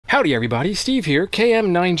Howdy everybody, Steve here,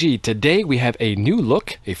 KM9G. Today we have a new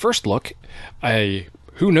look, a first look,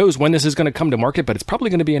 who knows when this is going to come to market, but it's probably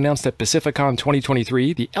going to be announced at Pacificon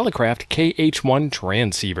 2023, the Elecraft KH1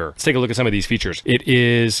 transceiver. Let's take a look at some of these features. It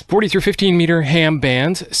is 40 through 15 meter ham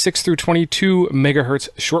bands, 6 through 22 megahertz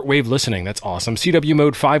shortwave listening. That's awesome. CW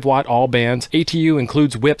mode, 5 watt, all bands. ATU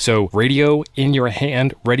includes whip, so radio in your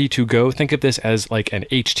hand, ready to go. Think of this as like an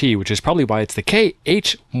HT, which is probably why it's the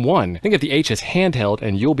KH1. Think of the H as handheld,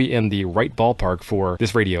 and you'll be in the right ballpark for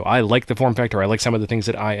this radio. I like the form factor. I like some of the things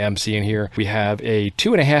that I am seeing here. We have a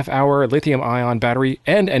 2.5-hour lithium-ion battery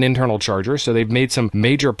and an internal charger, so they've made some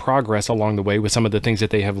major progress along the way with some of the things that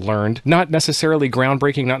they have learned. Not necessarily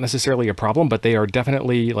groundbreaking, not necessarily a problem, but they are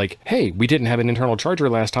definitely like, hey, we didn't have an internal charger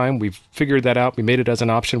last time. We've figured that out. We made it as an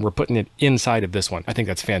option. We're putting it inside of this one. I think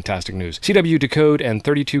that's fantastic news. CW decode and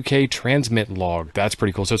 32K transmit log. That's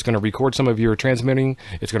pretty cool. So it's going to record some of your transmitting.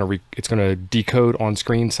 It's going to decode on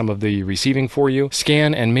screen some of the receiving for you.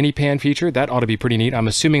 Scan and mini pan feature. That ought to be pretty neat. I'm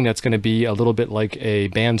assuming that's going to be a little bit like a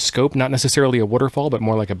band scope, not necessarily a waterfall, but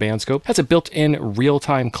more like a band scope. Has a built-in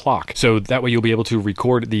real-time clock, so that way you'll be able to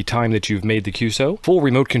record the time that you've made the QSO. Full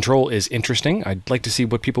remote control is interesting. I'd like to see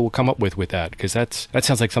what people will come up with that, because that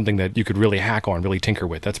sounds like something that you could really hack on, really tinker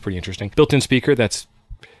with. That's pretty interesting. Built-in speaker, that's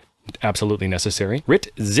absolutely necessary. RIT,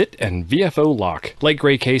 ZIT, and VFO lock. Light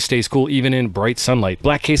gray case stays cool even in bright sunlight.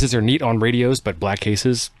 Black cases are neat on radios, but black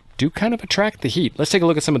cases do kind of attract the heat. Let's take a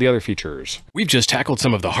look at some of the other features. We've just tackled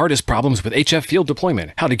some of the hardest problems with HF field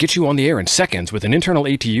deployment. How to get you on the air in seconds with an internal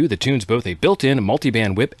ATU that tunes both a built-in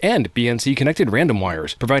multi-band whip and BNC connected random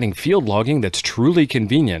wires, providing field logging that's truly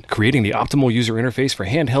convenient, creating the optimal user interface for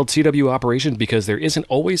handheld CW operations because there isn't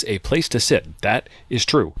always a place to sit. That is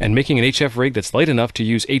true. And making an HF rig that's light enough to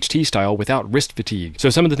use HT style without wrist fatigue.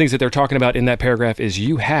 So some of the things that they're talking about in that paragraph is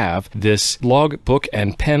you have this log, book,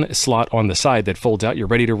 and pen slot on the side that folds out. You're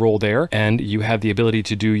ready to roll there, and you have the ability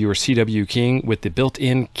to do your CW keying with the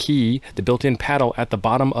built-in key, the built-in paddle at the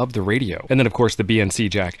bottom of the radio, and then of course the BNC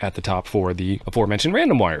jack at the top for the aforementioned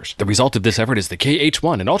random wires. The result of this effort is the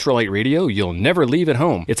KH1, an ultralight radio you'll never leave at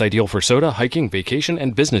home. It's ideal for soda, hiking, vacation,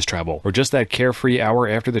 and business travel, or just that carefree hour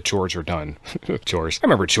after the chores are done. Chores. I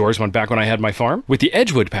remember chores went back when I had my farm. With the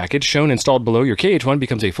Edgewood package shown installed below, your KH1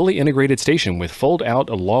 becomes a fully integrated station with fold-out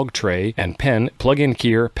log tray and pen, plug-in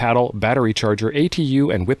keyer, paddle, battery charger,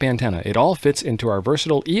 ATU, and whip antenna. It all fits into our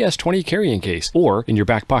versatile ES20 carrying case or in your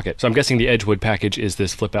back pocket. So I'm guessing the Edgewood package is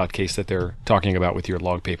this flip-out case that they're talking about with your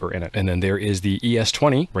log paper in it. And then there is the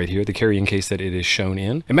ES20 right here, the carrying case that it is shown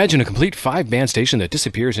in. Imagine a complete 5-band station that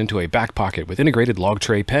disappears into a back pocket with integrated log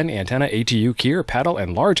tray, pen, antenna, ATU, keyer, paddle,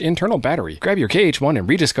 and large internal battery. Grab your KH1 and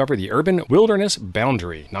rediscover the urban wilderness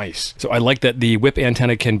boundary. Nice. So I like that the whip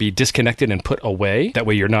antenna can be disconnected and put away. That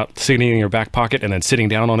way you're not sitting in your back pocket and then sitting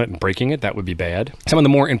down on it and breaking it. That would be bad. Some of the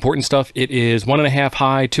more important stuff, it is 1.5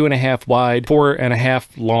 high, 2.5 wide, 4.5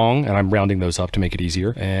 long, and I'm rounding those up to make it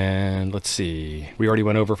easier. And let's see, we already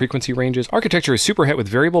went over frequency ranges. Architecture is super het with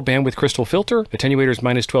variable bandwidth crystal filter, attenuators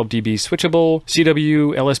minus 12 dB switchable,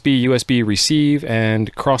 CW, LSB, USB receive,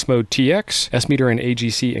 and cross mode TX, S meter and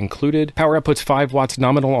AGC included. Power output's 5 watts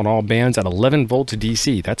nominal on all bands at 11 volts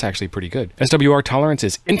DC. That's actually pretty good. SWR tolerance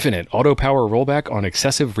is infinite. Auto power rollback on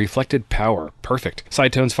excessive reflected power. Perfect.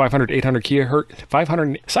 Sidetone's 500-800 kilohertz.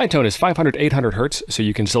 Sidetone is 500-800 hertz, so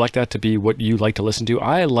you can select that to be what you like to listen to.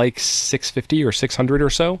 I like 650 or 600 or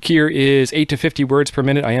so. Keyer is 8 to 50 words per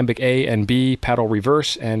minute, iambic A and B, paddle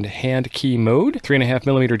reverse, and hand key mode.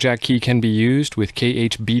 3.5mm jack key can be used with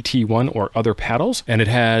KHBT1 or other paddles, and it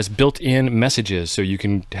has built-in messages, so you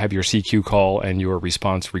can have your CQ call and your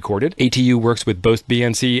response recorded. ATU works with both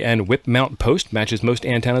BNC and whip mount post, matches most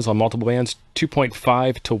antennas on multiple bands,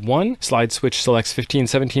 2.5 to 1. Slide switch selects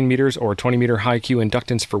 15-17 meters or 20 meter high Q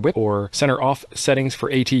inductance for whip, or center off settings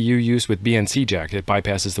for ATU use with BNC jack. It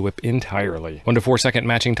bypasses the whip entirely. 1 to 4 second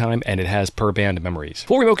matching time, and it has per band memories.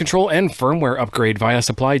 Full remote control and firmware upgrade via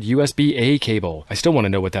supplied USB-A cable. I still want to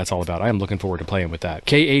know what that's all about. I am looking forward to playing with that.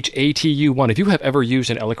 KH-ATU1. If you have ever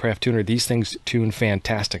used an Elecraft tuner, these things tune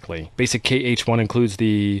fantastically. Basic KH1 includes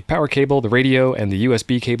the power cable, the radio, and the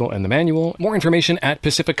USB cable, and the manual. More information at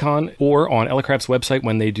Pacificon or on Elecraft's website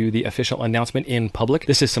when they do the official announcement in public.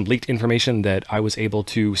 This is some leaked information that I was able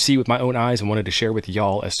to see with my own eyes and wanted to share with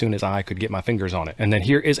y'all as soon as I could get my fingers on it. And then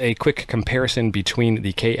here is a quick comparison between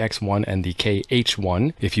the KX1 and the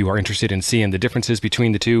KH1. If you are interested in seeing the differences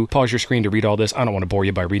between the two, pause your screen to read all this. I don't want to bore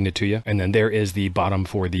you by reading it to you. And then there is the bottom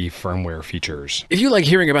for the firmware features. If you like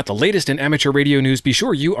hearing about the latest in amateur radio news, be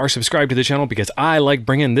sure you are subscribed to the channel because I like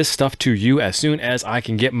bringing this stuff to you as soon as I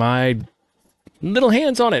can get my little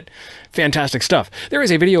hands on it. Fantastic stuff. There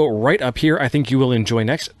is a video right up here I think you will enjoy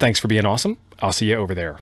next. Thanks for being awesome. I'll see you over there.